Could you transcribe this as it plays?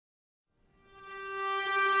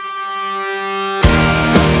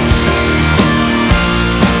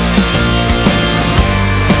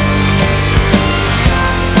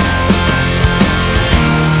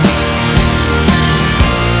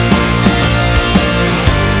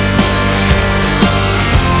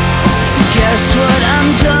what, I'm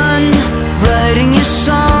done writing your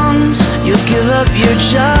songs. You'll give up your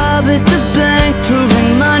job at the bank,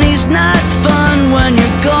 proving money's not fun when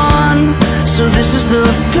you're gone. So this is the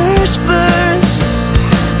first verse.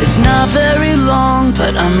 It's not very long,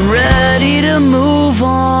 but I'm ready to move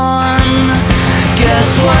on.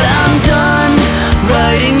 Guess what, I'm done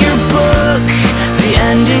writing your book. The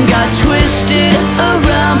ending got twisted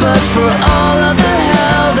around, but for all of the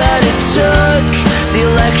hell that it took, the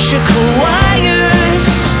electrical wires,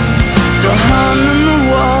 the hum in the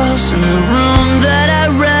walls in the room that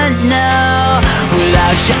I rent now.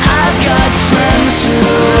 Without you I've got friends who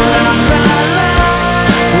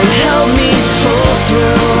would help me pull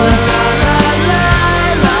through.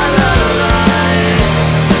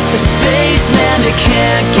 A spaceman that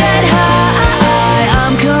can't get high.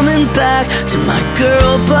 I'm coming back to my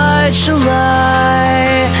girl by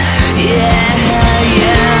July. Yeah,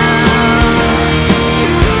 yeah.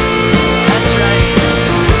 That's right.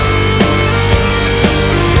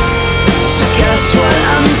 So guess what,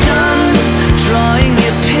 I'm done drawing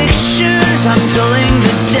your pictures. I'm dulling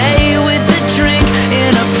the day with a drink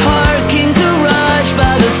in a parking garage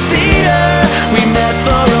by the theater we met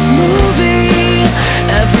for a movie.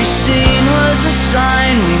 Every scene was a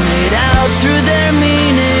sign we made out through their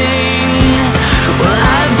meaning. Well,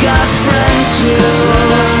 I've got friends who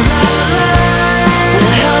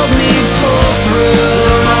will help me pull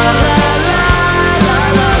through.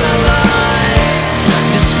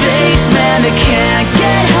 The spaceman that can't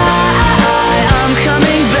get high. I'm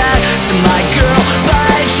coming back to my girl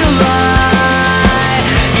by July.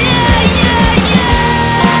 Yeah, yeah, yeah.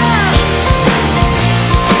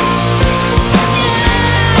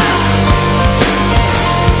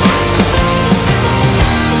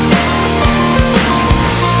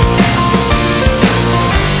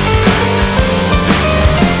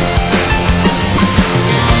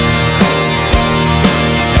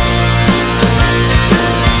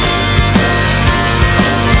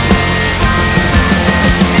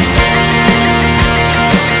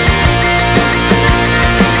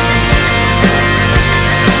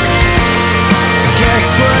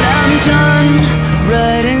 Done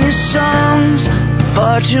writing your songs,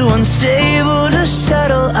 far too unstable to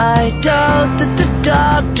settle. I doubt that the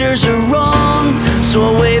doctors are wrong, so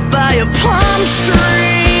I'll wait by a palm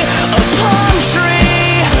tree, a palm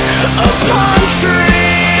tree, a palm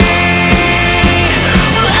tree.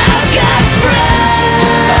 Well, I've got friends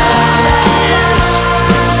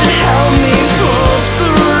to help me pull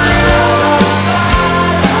through.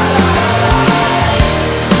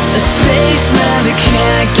 A spaceman that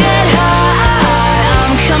can't get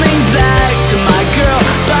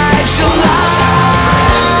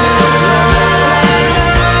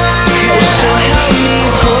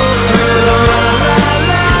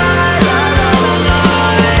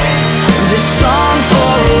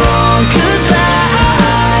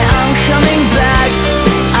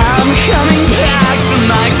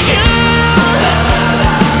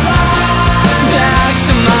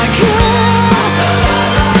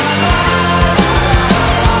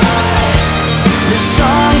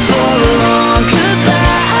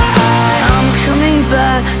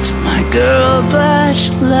girl by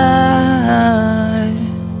July.